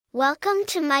Welcome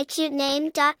to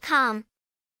mycutename.com.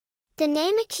 The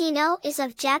name Akeno is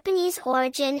of Japanese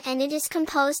origin and it is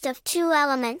composed of two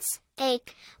elements,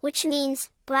 ake, which means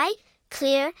bright,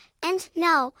 clear, and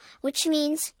no, which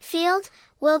means field,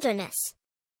 wilderness.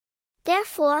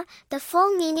 Therefore, the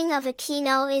full meaning of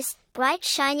Akeno is bright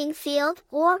shining field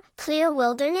or clear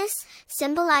wilderness,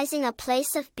 symbolizing a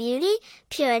place of beauty,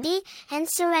 purity, and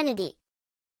serenity.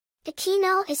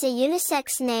 Akeno is a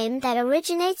unisex name that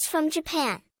originates from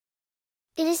Japan.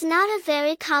 It is not a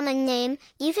very common name,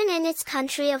 even in its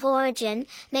country of origin,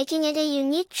 making it a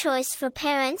unique choice for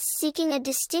parents seeking a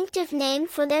distinctive name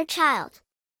for their child.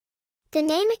 The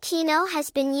name Akeno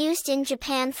has been used in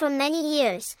Japan for many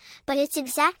years, but its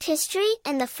exact history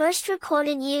and the first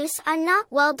recorded use are not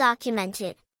well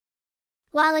documented.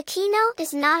 While Akeno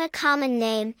is not a common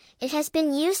name, it has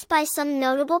been used by some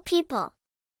notable people.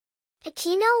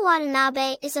 Akeno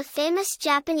Watanabe is a famous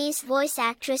Japanese voice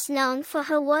actress known for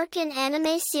her work in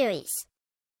anime series.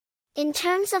 In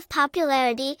terms of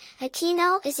popularity,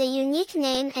 Akeno is a unique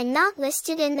name and not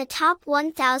listed in the top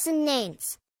 1,000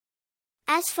 names.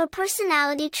 As for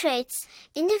personality traits,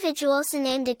 individuals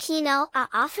named Akeno are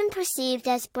often perceived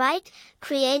as bright,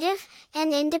 creative,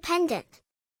 and independent.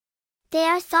 They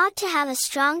are thought to have a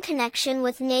strong connection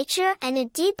with nature and a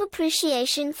deep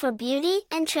appreciation for beauty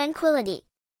and tranquility.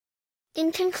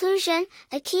 In conclusion,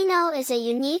 Akeno is a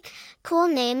unique, cool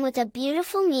name with a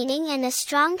beautiful meaning and a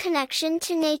strong connection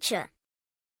to nature.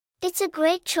 It's a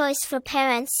great choice for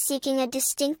parents seeking a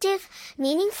distinctive,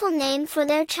 meaningful name for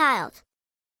their child.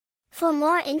 For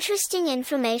more interesting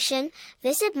information,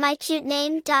 visit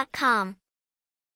mycutename.com.